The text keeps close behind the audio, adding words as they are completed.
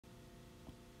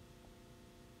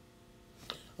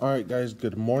All right, guys,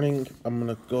 good morning. I'm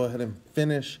going to go ahead and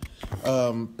finish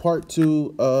part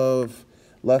 2 of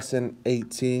lesson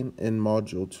 18 in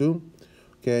module 2.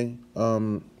 Okay.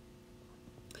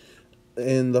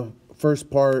 In the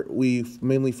first part, we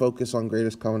mainly focus on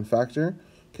greatest common factor.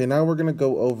 Okay, now we're going to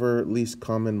go over least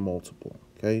common multiple.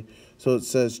 Okay, so it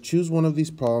says choose one of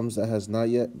these problems that has not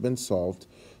yet been solved.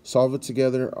 Solve it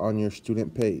together on your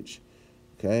student page.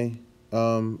 Okay,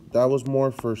 that was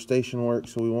more for station work,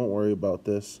 so we won't worry about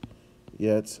this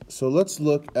yet. So let's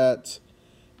look at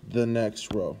the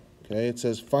next row. Okay, it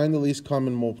says find the least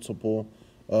common multiple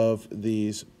of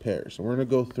these pairs. And we're going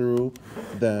to go through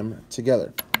them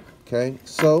together. Okay,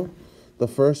 so the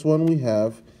first one we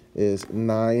have is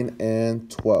 9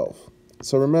 and 12.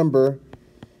 So remember,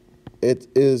 it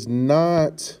is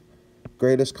not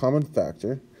greatest common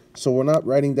factor. So we're not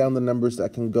writing down the numbers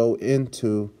that can go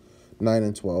into 9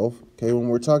 and 12. Okay, when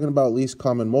we're talking about least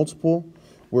common multiple,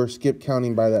 we're skip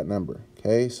counting by that number.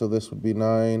 Okay, so this would be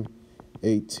 9,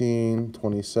 18,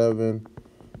 27,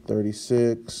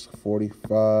 36,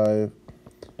 45,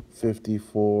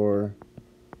 54,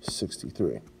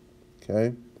 63.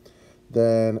 Okay,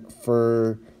 then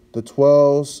for the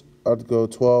 12s, I'd go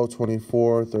 12,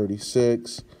 24,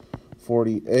 36,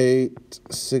 48,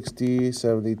 60,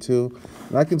 72.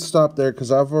 And I can stop there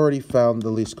because I've already found the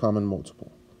least common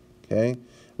multiple. Okay,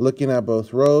 looking at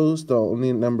both rows, the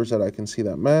only numbers that I can see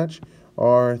that match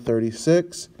are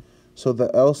 36. So the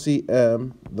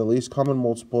LCM, the least common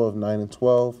multiple of 9 and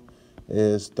 12,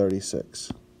 is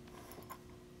 36.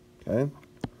 Okay,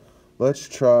 let's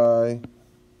try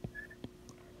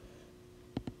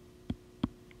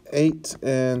 8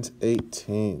 and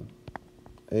 18.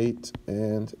 8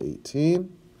 and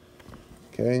 18.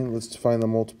 Okay, let's find the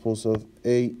multiples of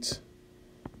 8,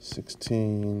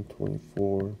 16,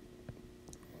 24.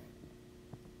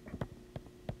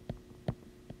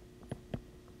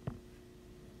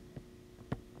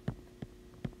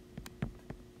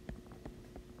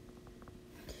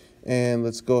 And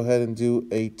let's go ahead and do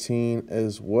 18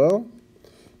 as well.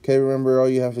 Okay, remember all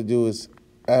you have to do is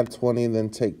add 20 and then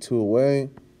take 2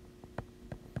 away.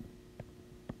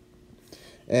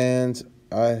 And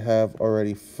I have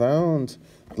already found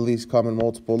the least common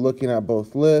multiple. Looking at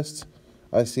both lists,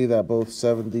 I see that both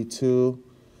 72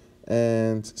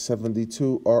 and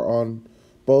 72 are on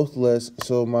both lists.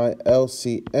 So my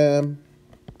LCM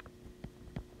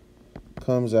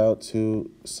comes out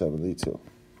to 72.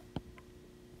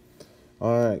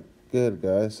 All right, good,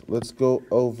 guys. Let's go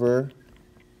over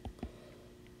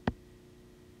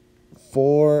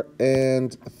 4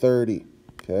 and 30,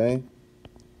 okay?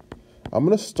 I'm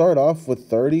going to start off with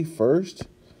 30 first,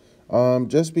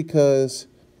 just because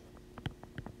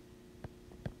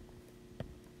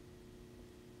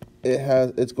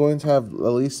it's going to have the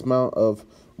least amount of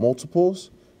multiples,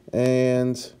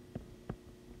 and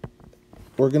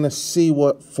we're going to see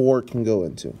what 4 can go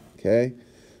into, okay?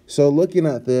 So looking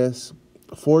at this,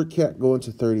 4 can't go into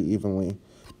 30 evenly,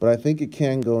 but I think it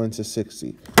can go into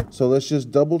 60. So let's just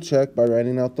double check by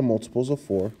writing out the multiples of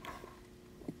 4.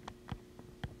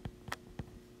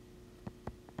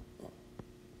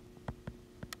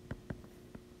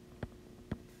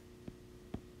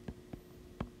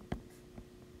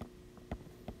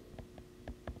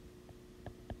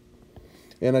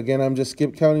 And again, I'm just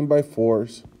skip counting by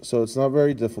 4s, so it's not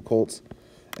very difficult.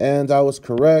 And I was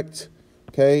correct.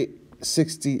 Okay,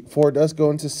 64 does go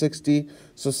into 60,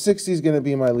 so 60 is going to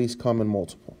be my least common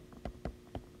multiple.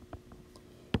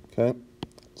 Okay,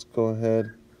 let's go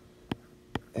ahead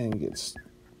and get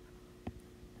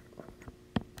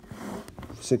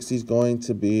 60 is going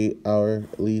to be our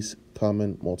least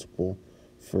common multiple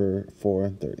for 4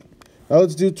 and 30. Now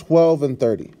let's do 12 and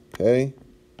 30, okay?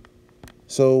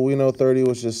 So we know 30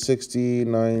 was just 60,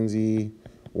 90,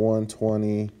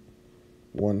 120,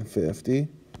 150.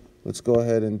 Let's go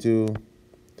ahead and do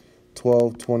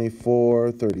 12,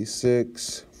 24,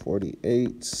 36,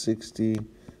 48, 60,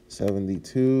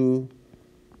 72,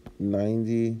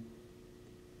 90.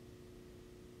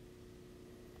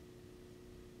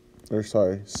 Or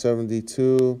sorry,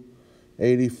 72,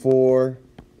 84,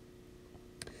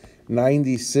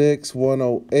 96,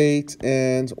 108,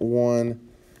 and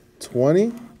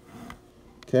 120.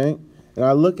 Okay, and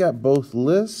I look at both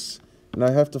lists, and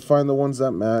I have to find the ones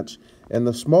that match, and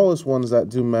the smallest ones that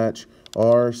do match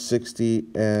are 60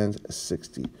 and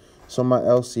 60. So my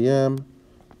LCM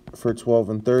for 12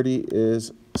 and 30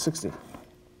 is 60.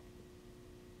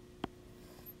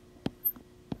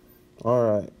 All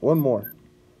right, one more.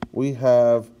 We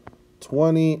have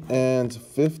 20 and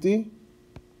 50.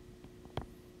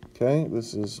 Okay,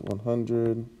 this is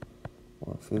 100,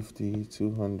 150,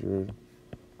 200,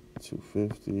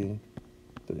 250,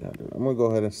 300. I'm going to go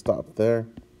ahead and stop there.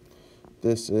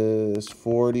 This is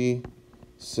 40,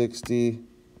 60,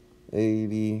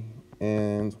 80,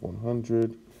 and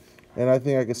 100. And I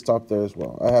think I can stop there as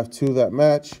well. I have two that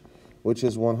match, which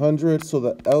is 100. So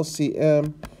the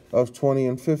LCM of 20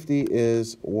 and 50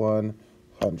 is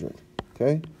 100.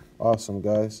 Okay, awesome,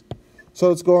 guys. So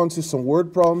let's go on to some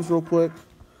word problems real quick.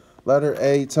 Letter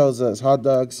A tells us hot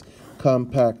dogs come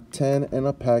packed 10 in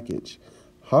a package.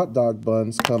 Hot dog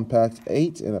buns come packed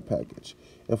 8 in a package.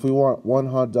 If we want one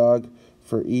hot dog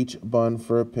for each bun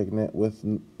for a picnic with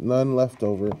none left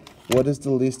over, what is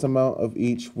the least amount of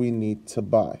each we need to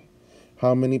buy?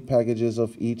 How many packages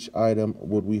of each item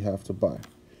would we have to buy?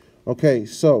 Okay,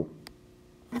 so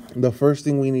the first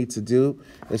thing we need to do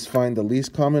is find the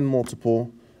least common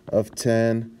multiple of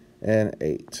 10 and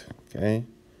 8. Okay,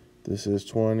 this is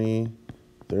 20,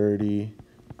 30,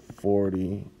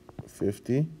 40,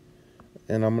 50.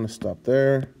 And I'm going to stop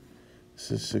there.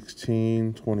 This is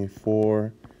 16,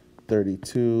 24,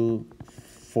 32,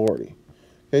 40.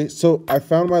 Okay, so I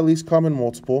found my least common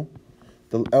multiple.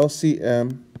 The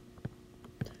LCM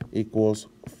equals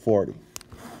 40.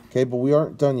 Okay, but we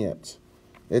aren't done yet.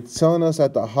 It's telling us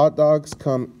that the hot dogs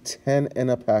come 10 in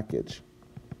a package.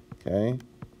 Okay,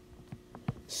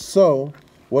 so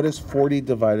what is 40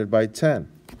 divided by 10?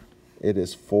 It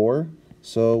is 4,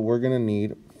 so we're going to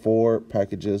need 4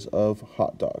 packages of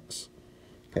hot dogs.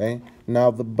 Okay,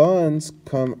 now the buns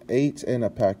come 8 in a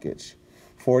package.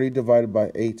 40 divided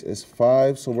by 8 is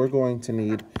 5, so we're going to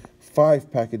need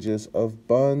 5 packages of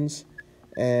buns.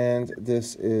 And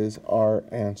this is our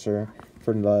answer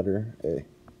for letter A.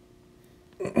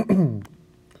 All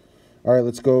right,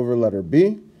 let's go over letter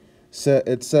B.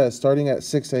 It says, starting at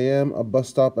 6 a.m., a bus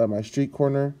stops at my street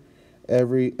corner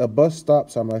every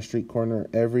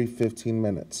 15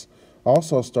 minutes.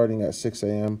 Also, starting at 6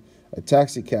 a.m., a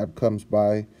taxi cab comes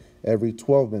by every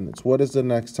 12 minutes. What is the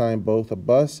next time both a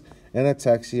bus and a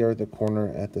taxi are at the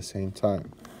corner at the same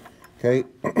time? Okay.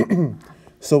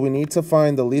 So we need to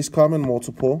find the least common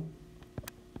multiple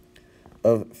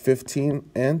of 15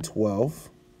 and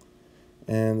 12.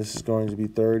 And this is going to be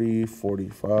 30,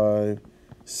 45,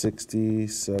 60,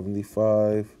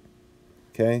 75,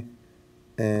 okay,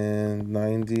 and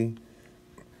 90.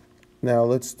 Now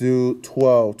let's do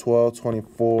 12,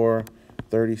 24,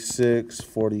 36,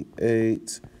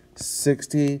 48,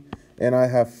 60. And I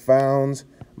have found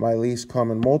my least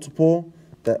common multiple.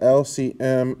 The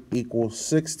LCM equals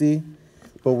 60.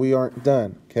 But we aren't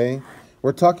done, okay?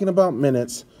 We're talking about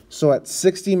minutes. So at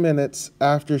 60 minutes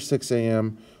after 6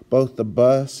 a.m., both the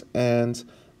bus and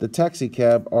the taxi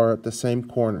cab are at the same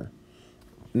corner.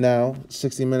 Now,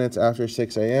 60 minutes after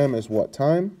 6 a.m. is what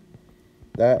time?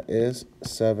 That is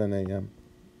 7 a.m.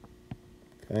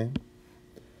 Okay?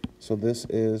 So this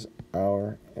is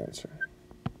our answer.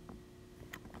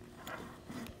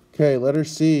 Okay, letter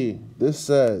C. This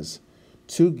says,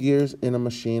 2 gears in a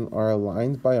machine are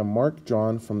aligned by a mark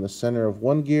drawn from the center of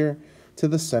one gear to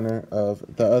the center of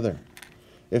the other.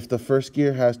 If the first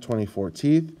gear has 24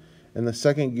 teeth and the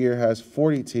second gear has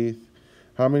 40 teeth,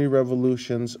 how many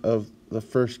revolutions of the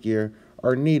first gear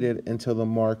are needed until the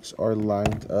marks are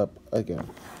lined up again?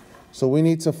 So we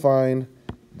need to find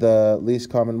the least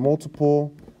common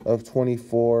multiple of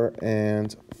 24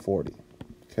 and 40.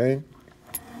 Okay?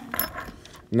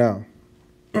 Now,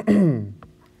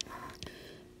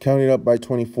 counting up by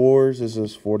 24s, this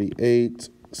is 48,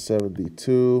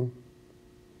 72,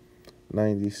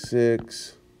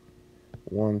 96,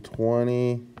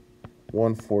 120,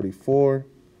 144.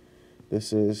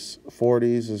 This is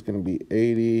 40s, is going to be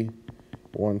 80,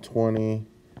 120,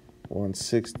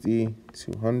 160,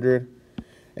 200.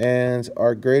 And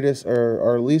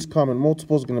our least common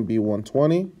multiple is going to be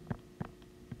 120.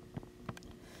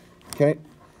 Okay,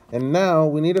 and now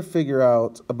we need to figure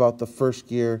out about the first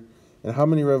gear and how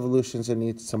many revolutions it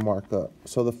needs to mark up.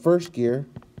 So the first gear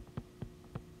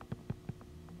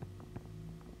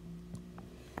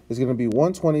is going to be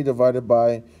 120 divided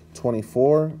by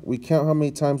 24. We count how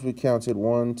many times we counted.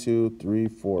 1, 2, 3,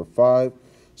 4, 5.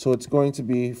 So it's going to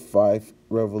be 5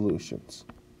 revolutions.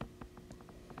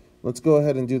 Let's go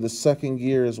ahead and do the second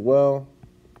gear as well,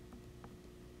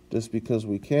 just because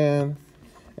we can.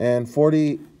 And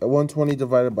 120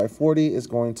 divided by 40 is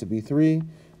going to be 3.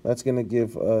 That's going to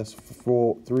give us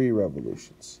 3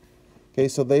 revolutions. Okay,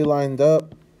 so they lined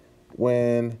up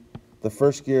when the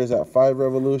first gear is at 5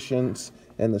 revolutions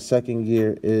and the second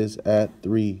gear is at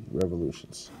 3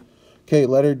 revolutions. Okay,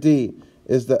 letter D.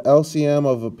 Is the LCM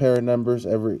of a pair of numbers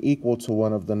ever equal to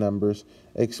one of the numbers?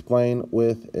 Explain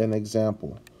with an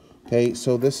example. Okay,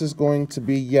 so this is going to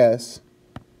be yes.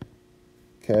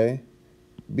 Okay,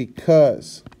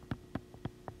 because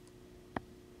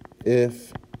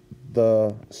if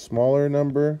the smaller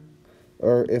number,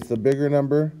 or if the bigger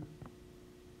number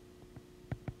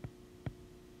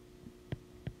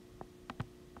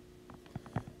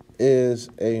is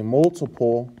a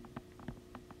multiple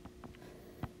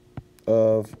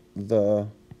of the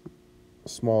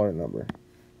smaller number.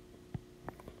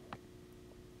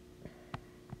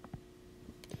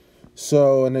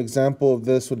 So an example of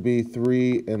this would be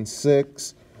 3 and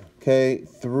 6. Okay,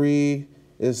 3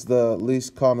 is the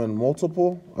least common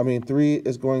multiple. 3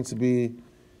 is going to be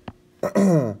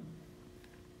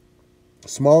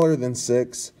smaller than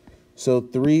 6. So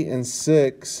 3 and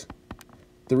 6,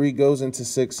 3 goes into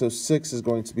 6, so 6 is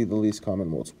going to be the least common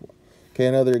multiple. Okay,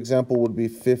 another example would be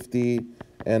 50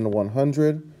 and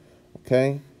 100.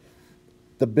 Okay,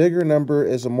 the bigger number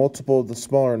is a multiple of the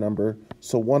smaller number,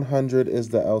 so 100 is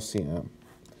the LCM.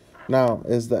 Now,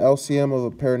 is the LCM of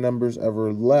a pair of numbers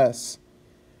ever less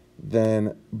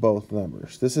than both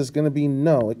numbers? This is going to be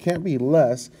no. It can't be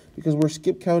less because we're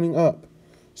skip counting up.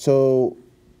 So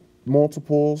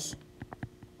multiples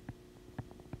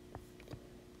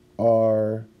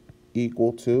are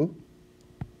equal to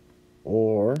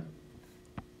or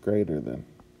greater than.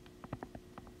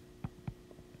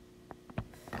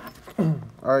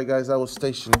 All right, guys, that was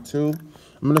station 2.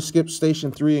 I'm going to skip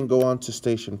station 3 and go on to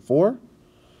station 4.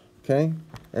 Okay,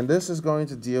 and this is going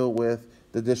to deal with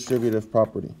the distributive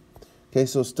property. Okay,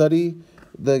 so study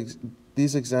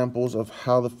these examples of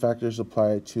how the factors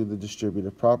apply to the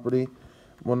distributive property.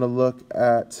 I want to look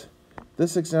at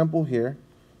this example here.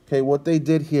 Okay, what they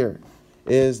did here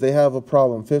is they have a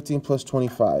problem, 15 plus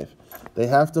 25. They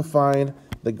have to find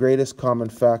the greatest common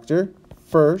factor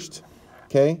first.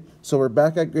 Okay, so we're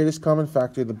back at greatest common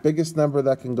factor, the biggest number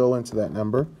that can go into that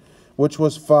number, which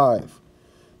was 5.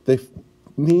 They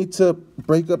need to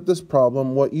break up this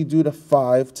problem. What you do to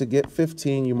 5 to get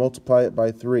 15, you multiply it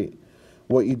by 3.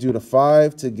 What you do to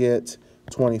 5 to get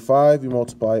 25, you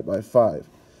multiply it by 5.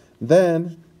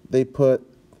 Then they put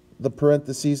the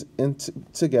parentheses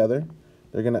together.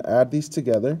 They're going to add these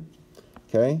together,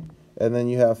 okay? And then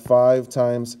you have 5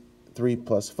 times 3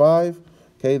 plus 5.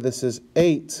 Okay, this is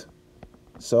 8.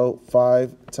 So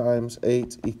 5 times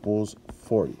 8 equals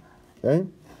 40, okay?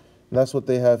 And that's what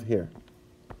they have here.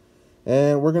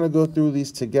 And we're going to go through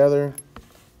these together.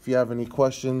 If you have any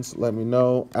questions, let me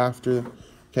know after,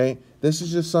 okay? This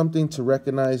is just something to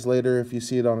recognize later if you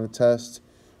see it on a test.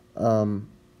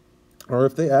 Or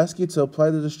if they ask you to apply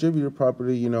the distributive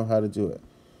property, you know how to do it.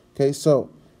 Okay,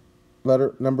 so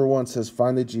letter number 1 says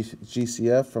find the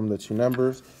GCF from the two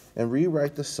numbers and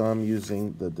rewrite the sum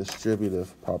using the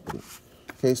distributive property.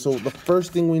 Okay, so the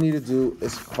first thing we need to do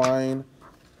is find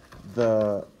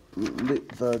the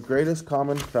greatest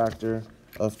common factor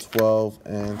of 12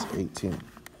 and 18.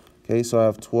 Okay, so I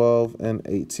have 12 and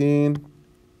 18.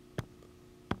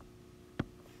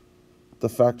 The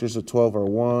factors of 12 are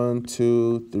 1,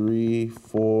 2, 3,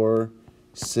 4,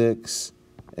 6,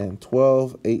 and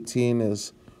 12. 18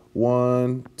 is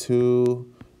 1,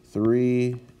 2,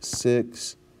 3,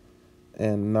 6,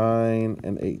 and 9,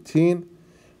 and 18.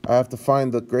 I have to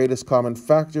find the greatest common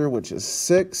factor, which is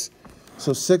 6.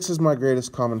 So 6 is my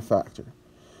greatest common factor.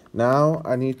 Now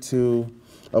I need to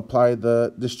apply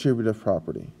the distributive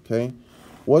property, okay?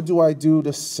 What do I do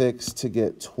to 6 to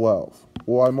get 12?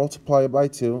 Well, I multiply it by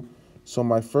 2. So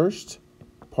my first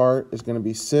part is going to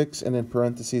be 6, and in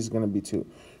parentheses is going to be 2.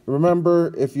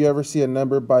 Remember, if you ever see a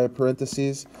number by a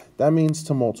parentheses, that means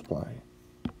to multiply.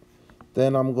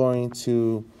 Then I'm going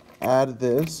to add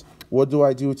this. What do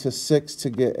I do to 6 to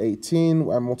get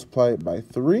 18? I multiply it by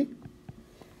 3.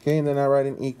 Okay, and then I write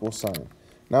an equal sign.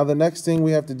 Now the next thing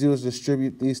we have to do is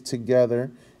distribute these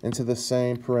together into the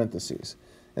same parentheses.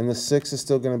 And the 6 is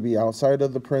still going to be outside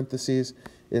of the parentheses.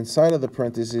 Inside of the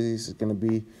parentheses is going to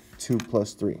be 2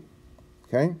 plus 3.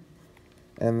 Okay?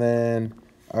 And then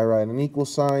I write an equal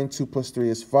sign. 2 plus 3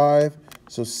 is 5.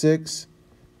 So 6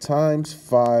 times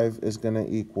 5 is going to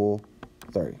equal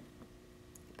 30.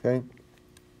 Okay?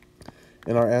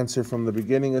 And our answer from the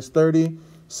beginning is 30.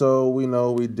 So we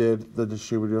know we did the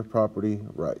distributive property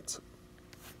right.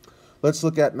 Let's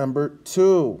look at number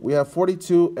 2. We have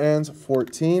 42 and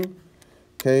 14.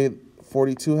 Okay,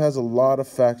 42 has a lot of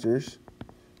factors.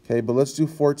 Okay, but let's do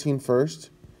 14 first,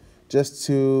 just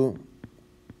to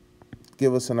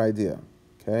give us an idea.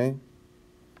 Okay.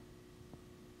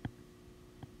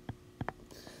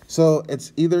 So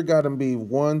it's either got to be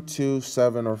 1, 2,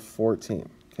 7, or 14.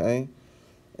 Okay.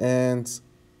 And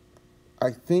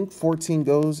I think 14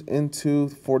 goes into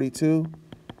 42.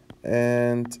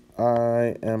 And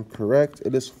I am correct.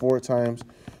 It is 4 times.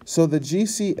 So the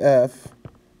GCF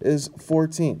is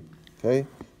 14. Okay.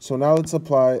 So now let's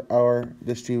apply our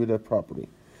distributive property.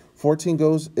 14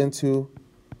 goes into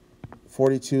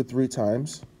 42 3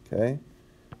 times, okay?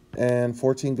 And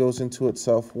 14 goes into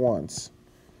itself once.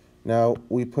 Now,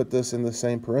 we put this in the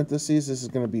same parentheses. This is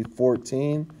going to be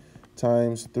 14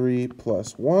 times 3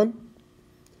 plus 1.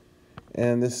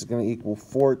 And this is going to equal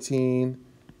 14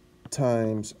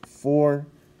 times 4,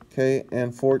 okay?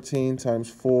 And 14 times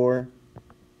 4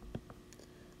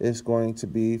 is going to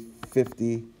be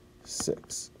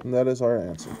 56. And that is our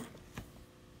answer.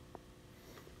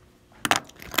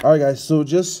 All right, guys, so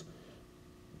just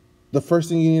the first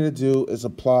thing you need to do is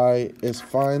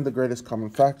find the greatest common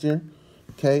factor,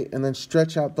 okay? And then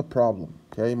stretch out the problem,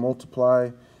 okay? Multiply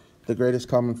the greatest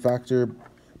common factor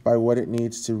by what it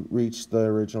needs to reach the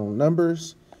original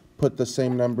numbers. Put the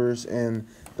same numbers in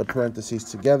the parentheses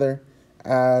together.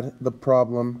 Add the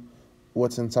problem,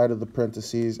 what's inside of the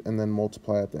parentheses, and then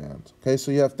multiply at the end. Okay, so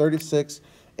you have 36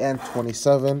 and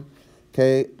 27.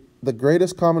 Okay, the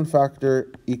greatest common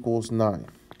factor equals 9.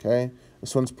 Okay,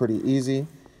 this one's pretty easy,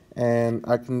 and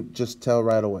I can just tell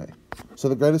right away. So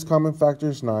the greatest common factor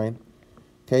is 9.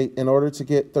 Okay, in order to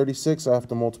get 36, I have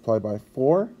to multiply by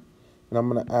 4. And I'm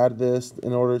going to add this.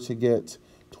 In order to get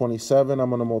 27, I'm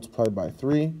going to multiply by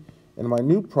 3. And my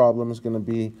new problem is going to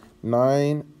be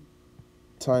 9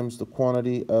 times the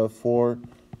quantity of 4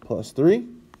 plus 3.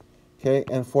 Okay,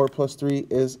 and 4 plus 3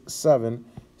 is 7.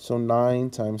 So 9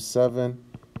 times 7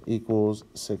 equals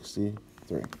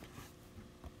 63.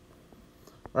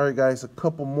 All right, guys, a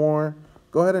couple more.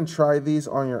 Go ahead and try these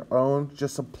on your own.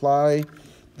 Just apply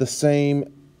the same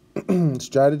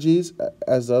strategies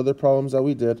as the other problems that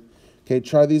we did. Okay,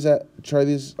 try these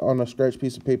on a scratch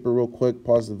piece of paper real quick.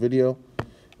 Pause the video,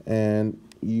 and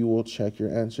you will check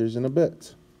your answers in a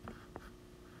bit.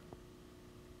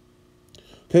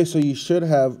 Okay, so you should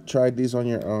have tried these on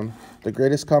your own. The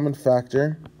greatest common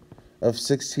factor of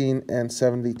 16 and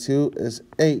 72 is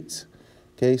 8.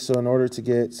 Okay, so in order to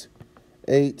get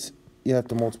 8, you have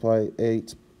to multiply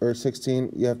 8, or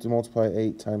 16, you have to multiply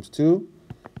 8 times 2.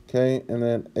 Okay, and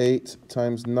then 8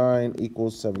 times 9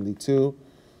 equals 72.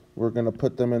 We're going to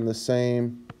put them in the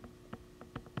same,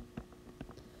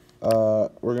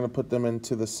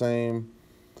 into the same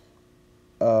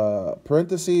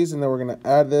parentheses, and then we're going to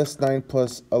add this. 9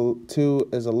 plus 2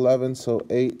 is 11, so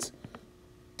 8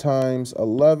 times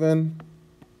 11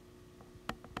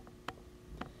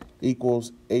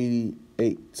 equals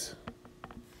 88.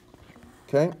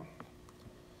 Okay,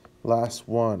 last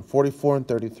one, 44 and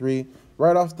 33.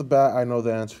 Right off the bat, I know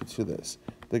the answer to this.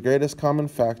 The greatest common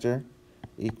factor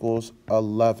equals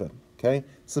 11. Okay,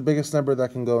 it's the biggest number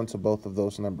that can go into both of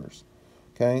those numbers.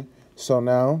 Okay, so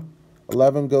now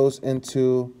 11 goes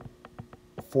into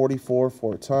 44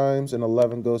 4 times, and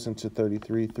 11 goes into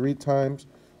 33 3 times.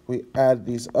 We add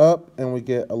these up, and we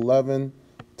get 11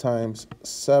 times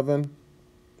 7.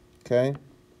 Okay,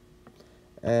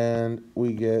 and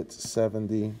we get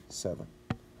 77.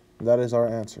 That is our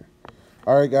answer.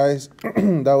 All right, guys,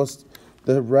 that was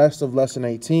the rest of lesson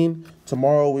 18.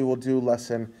 Tomorrow we will do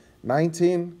lesson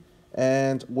 19,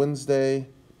 and Wednesday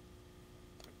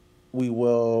we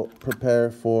will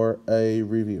prepare for a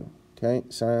review. Okay,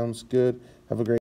 sounds good. Have a great